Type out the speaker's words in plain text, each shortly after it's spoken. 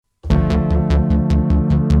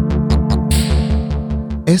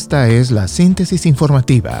esta es la síntesis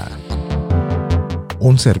informativa.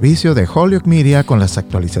 Un servicio de Holyoke Media con las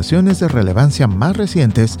actualizaciones de relevancia más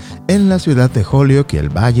recientes en la ciudad de Holyoke y el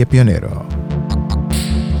Valle Pionero.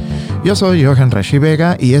 Yo soy Johan Rashi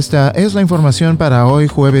Vega y esta es la información para hoy,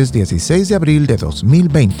 jueves 16 de abril de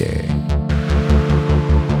 2020.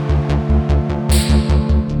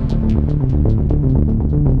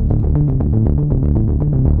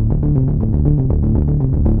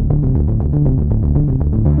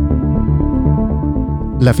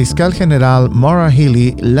 La fiscal general Maura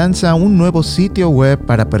Healey lanza un nuevo sitio web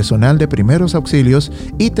para personal de primeros auxilios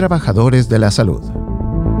y trabajadores de la salud.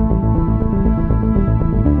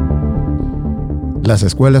 Las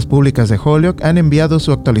escuelas públicas de Holyoke han enviado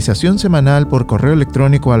su actualización semanal por correo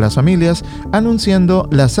electrónico a las familias, anunciando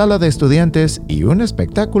la sala de estudiantes y un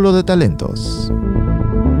espectáculo de talentos.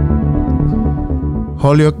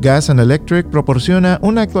 Holyoke Gas and Electric proporciona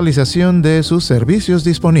una actualización de sus servicios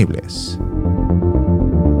disponibles.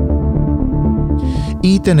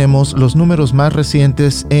 Y tenemos los números más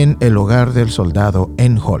recientes en el Hogar del Soldado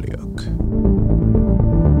en Holyoke.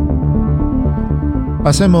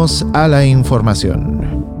 Pasemos a la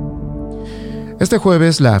información. Este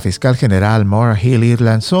jueves, la fiscal general Maura Healey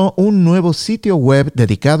lanzó un nuevo sitio web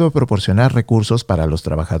dedicado a proporcionar recursos para los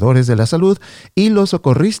trabajadores de la salud y los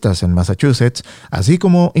socorristas en Massachusetts, así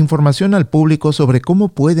como información al público sobre cómo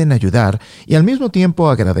pueden ayudar y al mismo tiempo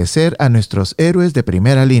agradecer a nuestros héroes de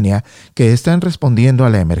primera línea que están respondiendo a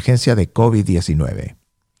la emergencia de COVID-19.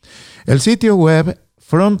 El sitio web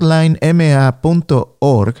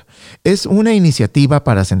frontlinema.org es una iniciativa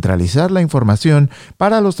para centralizar la información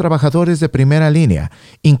para los trabajadores de primera línea,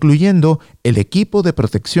 incluyendo el equipo de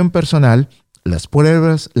protección personal, las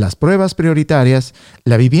pruebas prioritarias,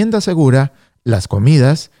 la vivienda segura, las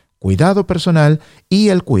comidas, cuidado personal y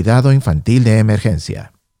el cuidado infantil de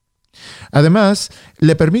emergencia. Además,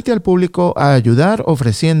 le permite al público ayudar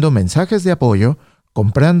ofreciendo mensajes de apoyo,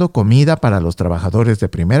 comprando comida para los trabajadores de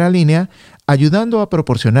primera línea, ayudando a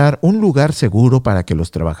proporcionar un lugar seguro para que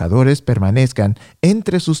los trabajadores permanezcan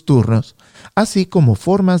entre sus turnos, así como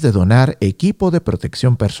formas de donar equipo de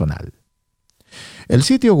protección personal. El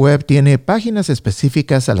sitio web tiene páginas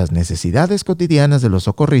específicas a las necesidades cotidianas de los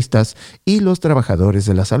socorristas y los trabajadores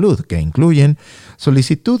de la salud, que incluyen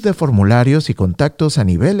solicitud de formularios y contactos a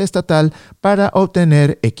nivel estatal para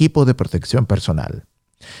obtener equipo de protección personal.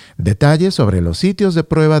 Detalles sobre los sitios de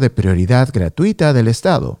prueba de prioridad gratuita del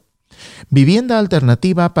Estado. Vivienda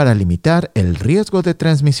alternativa para limitar el riesgo de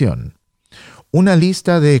transmisión. Una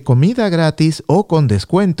lista de comida gratis o con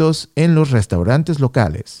descuentos en los restaurantes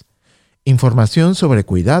locales. Información sobre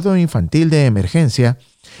cuidado infantil de emergencia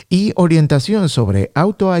y orientación sobre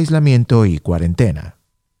autoaislamiento y cuarentena.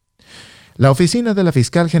 La oficina de la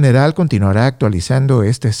fiscal general continuará actualizando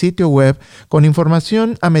este sitio web con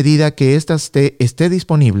información a medida que ésta esté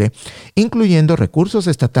disponible, incluyendo recursos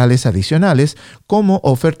estatales adicionales como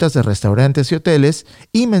ofertas de restaurantes y hoteles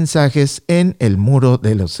y mensajes en el Muro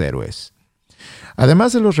de los Héroes.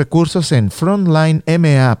 Además de los recursos en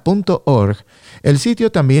frontlinema.org, el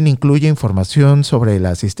sitio también incluye información sobre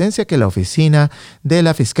la asistencia que la oficina de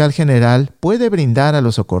la fiscal general puede brindar a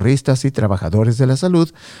los socorristas y trabajadores de la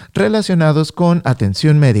salud relacionados con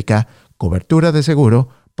atención médica, cobertura de seguro,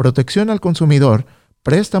 protección al consumidor,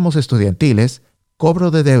 préstamos estudiantiles,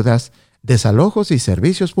 cobro de deudas, desalojos y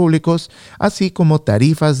servicios públicos, así como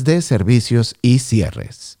tarifas de servicios y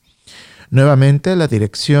cierres. Nuevamente, la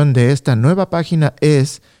dirección de esta nueva página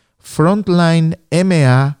es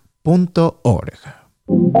frontlinema.org.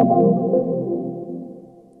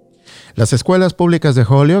 Las escuelas públicas de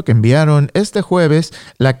Holyoke enviaron este jueves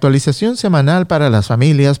la actualización semanal para las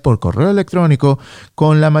familias por correo electrónico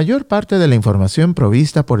con la mayor parte de la información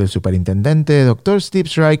provista por el superintendente Dr. Steve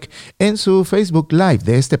Shrike en su Facebook Live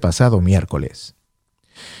de este pasado miércoles.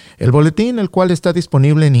 El boletín, el cual está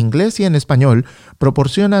disponible en inglés y en español,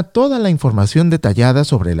 proporciona toda la información detallada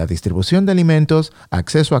sobre la distribución de alimentos,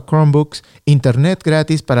 acceso a Chromebooks, internet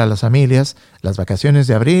gratis para las familias, las vacaciones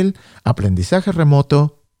de abril, aprendizaje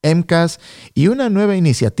remoto, MCAS y una nueva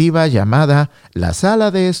iniciativa llamada la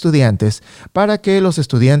Sala de Estudiantes para que los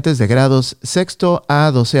estudiantes de grados sexto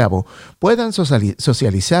a doceavo puedan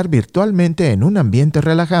socializar virtualmente en un ambiente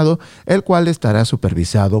relajado, el cual estará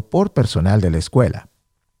supervisado por personal de la escuela.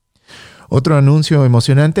 Otro anuncio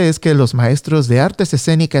emocionante es que los maestros de artes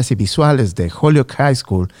escénicas y visuales de Holyoke High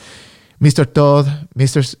School, Mr. Todd,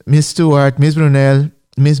 Miss Stewart, Miss Brunel,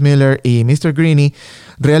 Miss Miller y Mr. Greeny,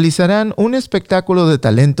 realizarán un espectáculo de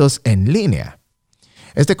talentos en línea.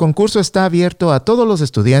 Este concurso está abierto a todos los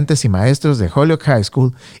estudiantes y maestros de Holyoke High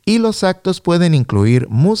School y los actos pueden incluir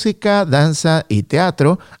música, danza y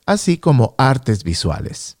teatro, así como artes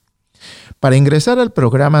visuales. Para ingresar al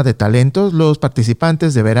programa de talentos, los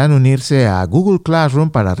participantes deberán unirse a Google Classroom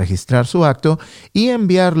para registrar su acto y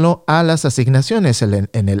enviarlo a las asignaciones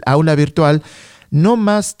en el aula virtual no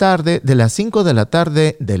más tarde de las 5 de la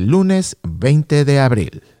tarde del lunes 20 de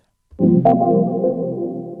abril.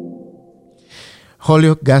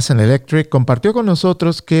 Holyoke Gas and Electric compartió con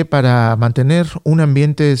nosotros que para mantener un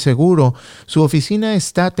ambiente seguro, su oficina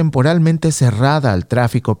está temporalmente cerrada al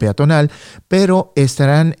tráfico peatonal, pero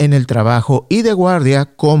estarán en el trabajo y de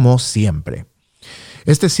guardia como siempre.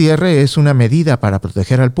 Este cierre es una medida para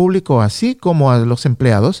proteger al público, así como a los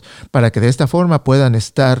empleados, para que de esta forma puedan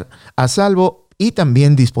estar a salvo y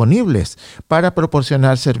también disponibles para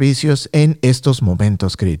proporcionar servicios en estos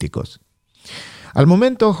momentos críticos. Al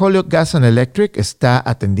momento, Holyoke Gas and Electric está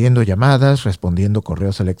atendiendo llamadas, respondiendo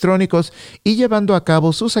correos electrónicos y llevando a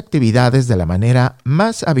cabo sus actividades de la manera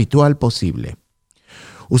más habitual posible.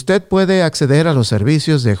 Usted puede acceder a los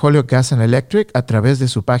servicios de Holyoke Gas and Electric a través de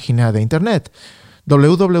su página de internet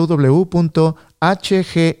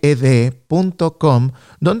www.hged.com,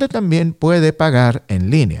 donde también puede pagar en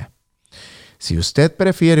línea. Si usted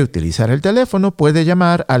prefiere utilizar el teléfono, puede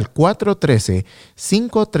llamar al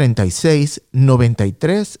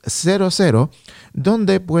 413-536-9300,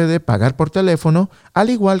 donde puede pagar por teléfono,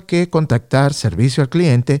 al igual que contactar servicio al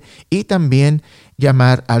cliente y también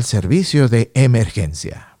llamar al servicio de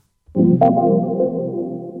emergencia.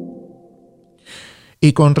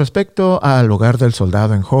 Y con respecto al Hogar del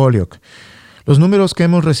Soldado en Holyoke, los números que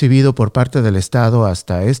hemos recibido por parte del Estado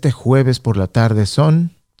hasta este jueves por la tarde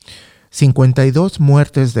son 52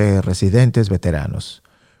 muertes de residentes veteranos,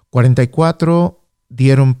 44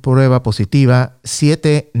 dieron prueba positiva,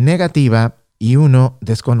 7 negativa y 1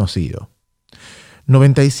 desconocido.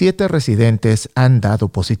 97 residentes han dado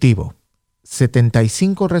positivo,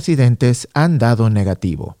 75 residentes han dado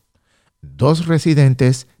negativo, 2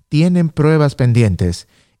 residentes tienen pruebas pendientes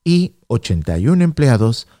y 81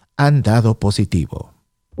 empleados han dado positivo.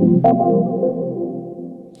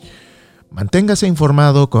 Manténgase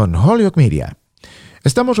informado con Holyoke Media.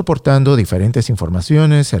 Estamos reportando diferentes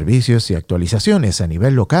informaciones, servicios y actualizaciones a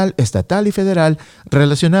nivel local, estatal y federal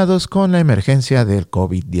relacionados con la emergencia del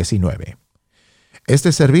COVID-19.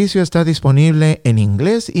 Este servicio está disponible en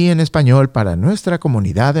inglés y en español para nuestra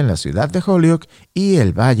comunidad en la ciudad de Holyoke y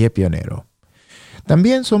el Valle Pionero.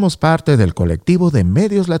 También somos parte del colectivo de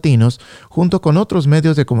medios latinos junto con otros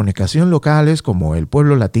medios de comunicación locales como El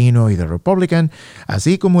Pueblo Latino y The Republican,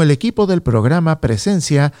 así como el equipo del programa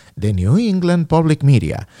Presencia de New England Public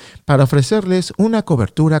Media, para ofrecerles una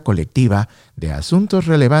cobertura colectiva de asuntos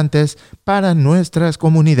relevantes para nuestras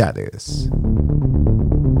comunidades.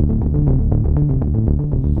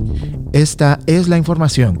 Esta es la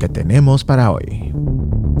información que tenemos para hoy.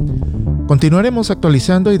 Continuaremos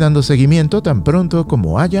actualizando y dando seguimiento tan pronto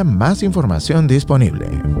como haya más información disponible.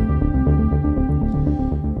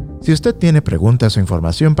 Si usted tiene preguntas o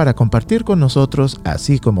información para compartir con nosotros,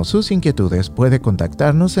 así como sus inquietudes, puede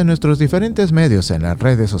contactarnos en nuestros diferentes medios en las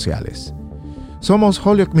redes sociales. Somos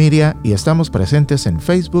Holyoke Media y estamos presentes en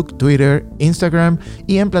Facebook, Twitter, Instagram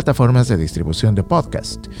y en plataformas de distribución de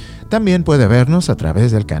podcast. También puede vernos a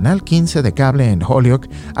través del canal 15 de cable en Holyoke,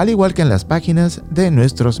 al igual que en las páginas de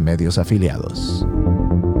nuestros medios afiliados.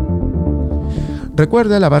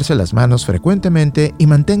 Recuerde lavarse las manos frecuentemente y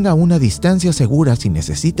mantenga una distancia segura si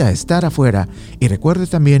necesita estar afuera, y recuerde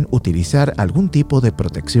también utilizar algún tipo de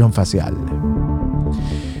protección facial.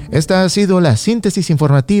 Esta ha sido la síntesis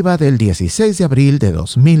informativa del 16 de abril de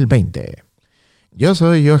 2020. Yo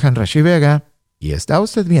soy Johan Rashi Vega y está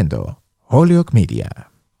usted viendo Holyoke Media.